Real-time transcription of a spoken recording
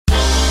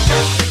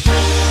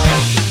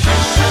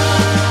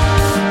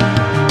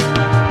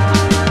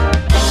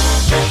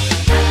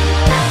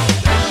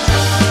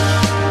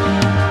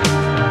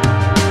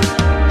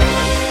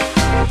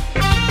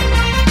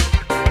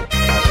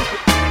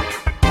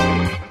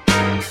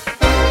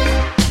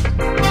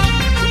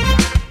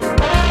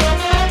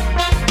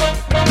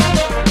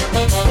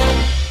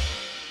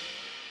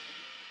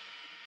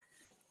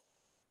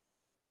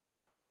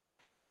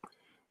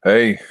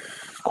Hey,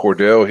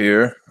 Cordell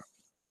here,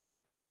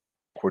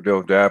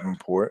 Cordell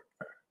Davenport,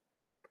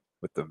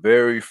 with the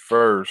very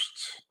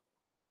first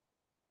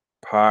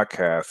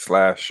podcast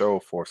slash show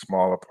for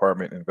small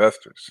apartment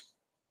investors.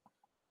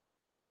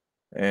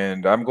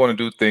 And I'm going to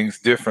do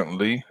things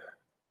differently.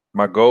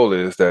 My goal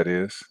is,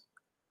 I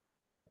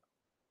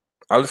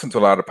listen to a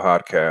lot of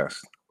podcasts.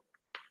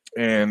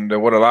 And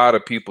what a lot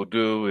of people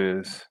do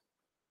is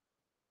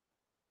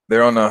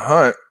they're on the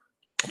hunt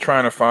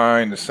trying to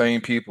find the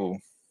same people.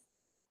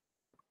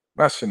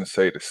 I shouldn't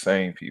say the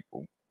same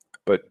people,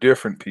 but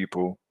different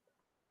people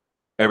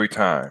every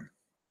time.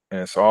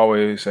 And it's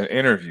always an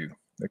interview,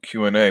 a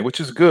Q&A, which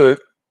is good.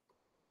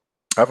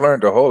 I've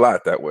learned a whole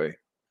lot that way.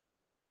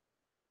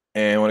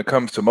 And when it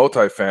comes to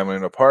multifamily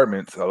and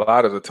apartments, a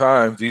lot of the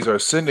times these are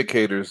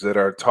syndicators that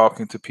are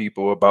talking to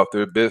people about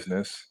their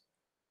business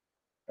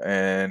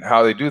and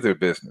how they do their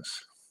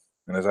business.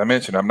 And as I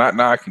mentioned, I'm not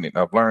knocking it.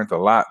 I've learned a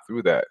lot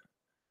through that.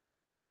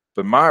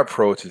 But my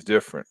approach is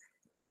different.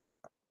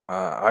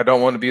 I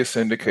don't want to be a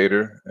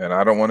syndicator, and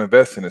I don't want to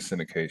invest in a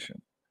syndication.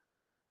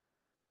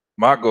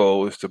 My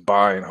goal is to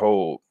buy and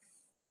hold.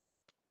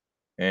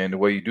 And the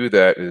way you do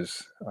that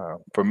is,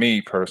 for me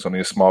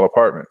personally, is small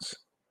apartments.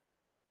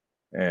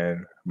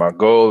 And my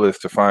goal is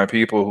to find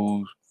people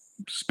who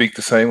speak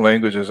the same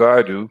language as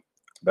I do,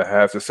 that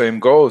have the same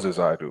goals as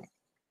I do.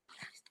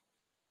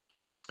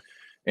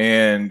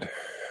 And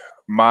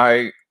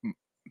my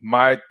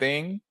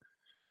thing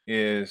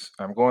is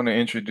I'm going to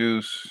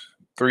introduce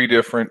 3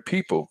 different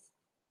people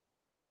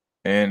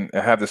and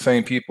have the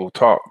same people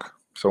talk.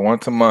 So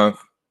once a month,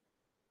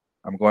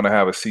 I'm going to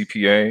have a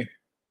CPA.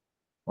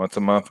 Once a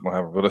month, I'm going to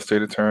have a real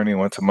estate attorney.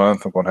 Once a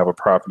month, I'm going to have a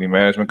property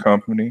management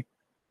company.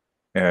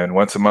 And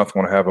once a month,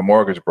 I'm going to have a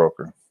mortgage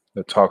broker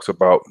that talks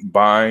about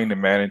buying and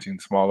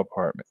managing small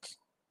apartments.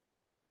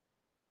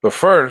 But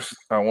first,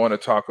 I want to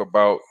talk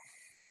about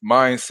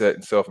mindset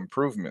and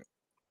self-improvement.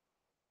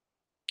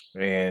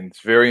 And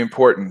it's very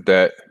important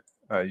that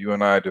you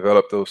and I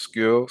develop those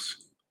skills.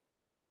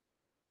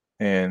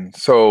 And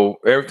so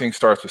everything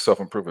starts with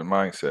self-improvement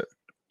mindset.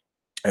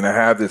 And I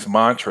have this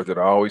mantra that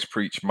I always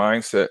preach: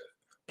 mindset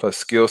plus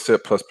skill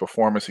set plus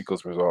performance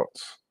equals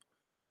results.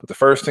 But the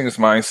first thing is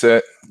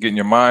mindset, getting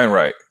your mind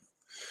right.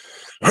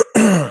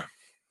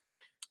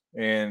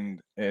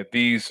 And at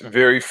these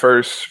very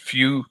first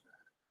few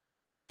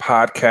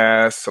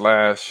podcasts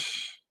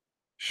slash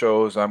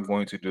shows I'm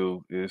going to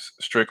do is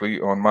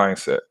strictly on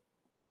mindset.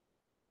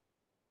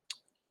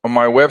 On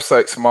my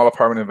website,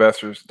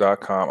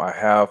 smallapartmentinvestors.com, I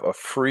have a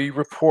free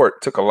report.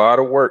 It took a lot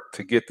of work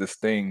to get this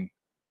thing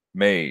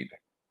made.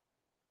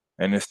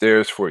 And it's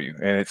theirs for you.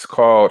 And it's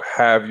called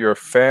Have Your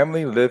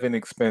Family Living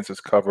Expenses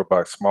Covered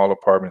by Small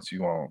Apartments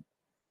You Own.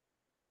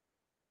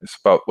 It's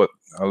about, what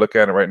I look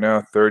at it right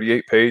now,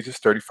 38 pages,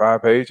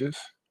 35 pages.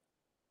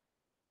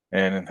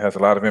 And it has a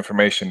lot of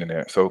information in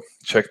there. So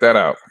check that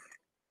out.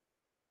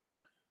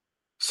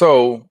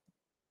 So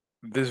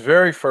this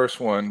very first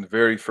one, the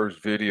very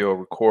first video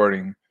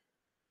recording,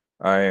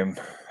 I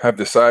have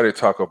decided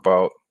to talk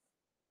about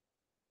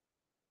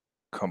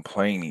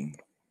complaining.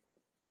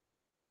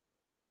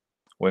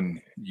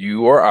 When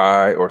you or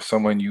I or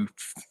someone you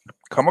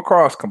come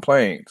across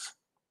complains.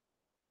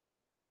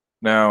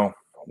 Now,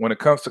 when it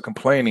comes to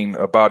complaining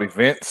about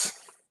events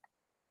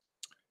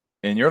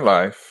in your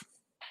life,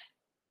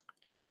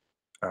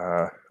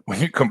 when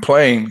you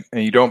complain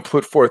and you don't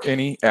put forth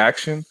any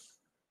action,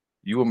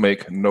 you will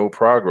make no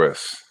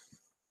progress.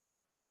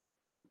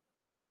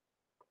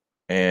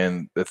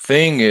 And the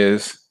thing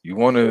is, you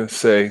want to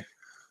say,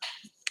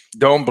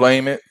 don't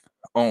blame it,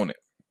 own it.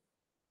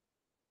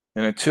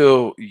 And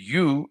until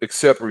you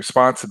accept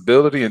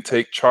responsibility and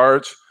take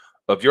charge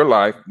of your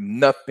life,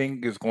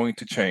 nothing is going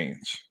to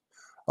change.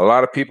 A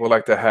lot of people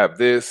like to have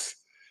this,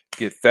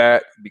 get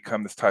that,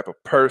 become this type of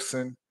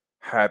person,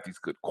 have these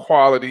good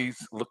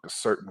qualities, look a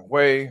certain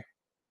way.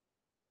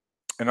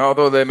 And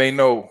although they may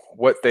know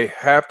what they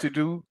have to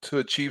do to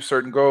achieve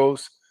certain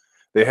goals,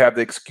 they have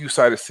the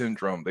excuse-itis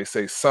syndrome. They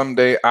say,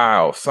 someday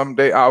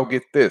I'll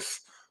get this,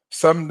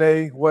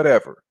 someday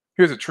whatever.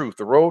 Here's the truth.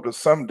 The road to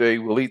someday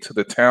will lead to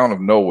the town of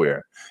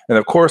nowhere. And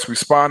of course,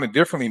 responding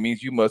differently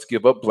means you must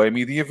give up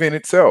blaming the event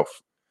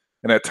itself.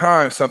 And at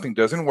times, something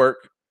doesn't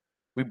work.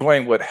 We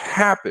blame what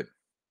happened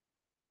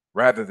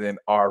rather than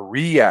our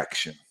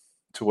reaction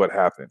to what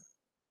happened.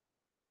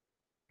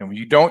 And when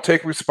you don't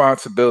take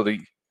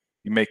responsibility,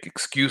 you make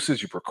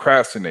excuses, you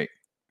procrastinate,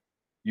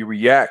 you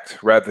react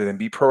rather than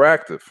be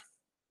proactive.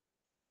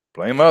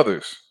 Blame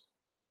others.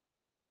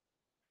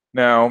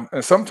 Now,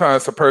 and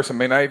sometimes a person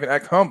may not even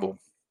act humble.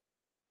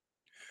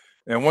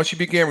 And once you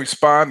begin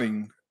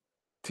responding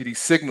to these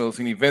signals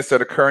and events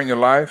that occur in your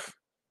life,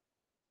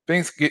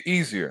 things get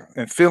easier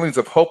and feelings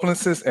of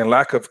hopelessness and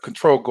lack of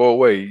control go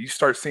away. You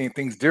start seeing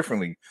things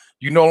differently.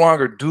 You no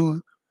longer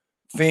do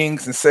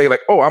things and say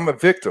like, oh, I'm a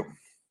victim.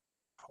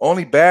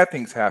 Only bad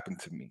things happen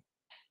to me.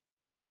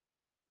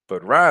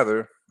 But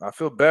rather, I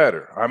feel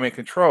better. I'm in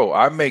control.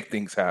 I make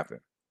things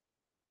happen.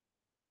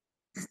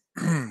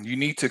 You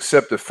need to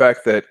accept the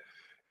fact that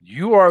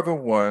you are the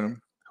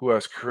one who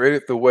has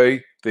created the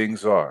way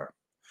things are.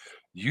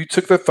 You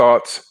took the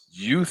thoughts,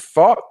 you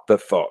thought the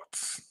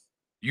thoughts,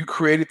 you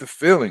created the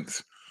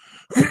feelings,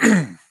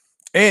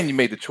 and you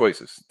made the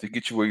choices to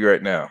get you where you're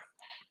at now.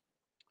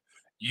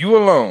 You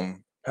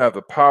alone have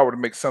the power to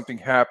make something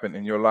happen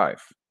in your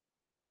life,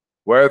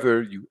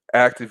 whether you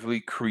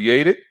actively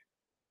create it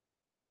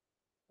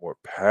or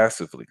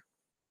passively.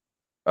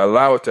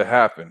 Allow it to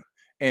happen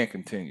and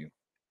continue.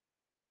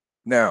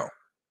 Now,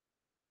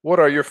 what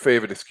are your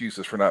favorite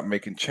excuses for not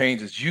making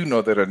changes you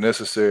know that are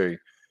necessary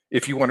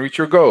if you want to reach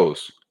your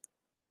goals?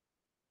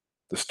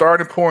 The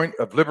starting point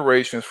of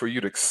liberation is for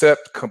you to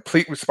accept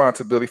complete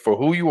responsibility for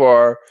who you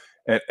are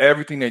and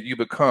everything that you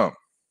become.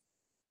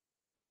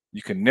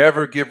 You can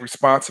never give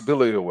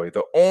responsibility away.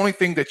 The only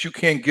thing that you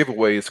can give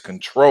away is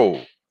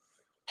control.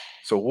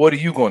 So what are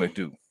you going to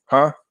do?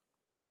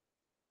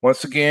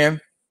 Once again,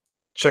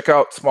 check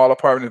out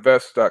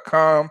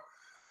smallapartmentinvestors.com,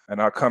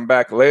 and I'll come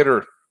back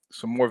later,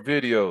 some more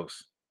videos.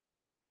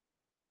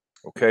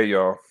 Okay,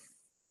 y'all.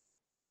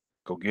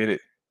 Go get it.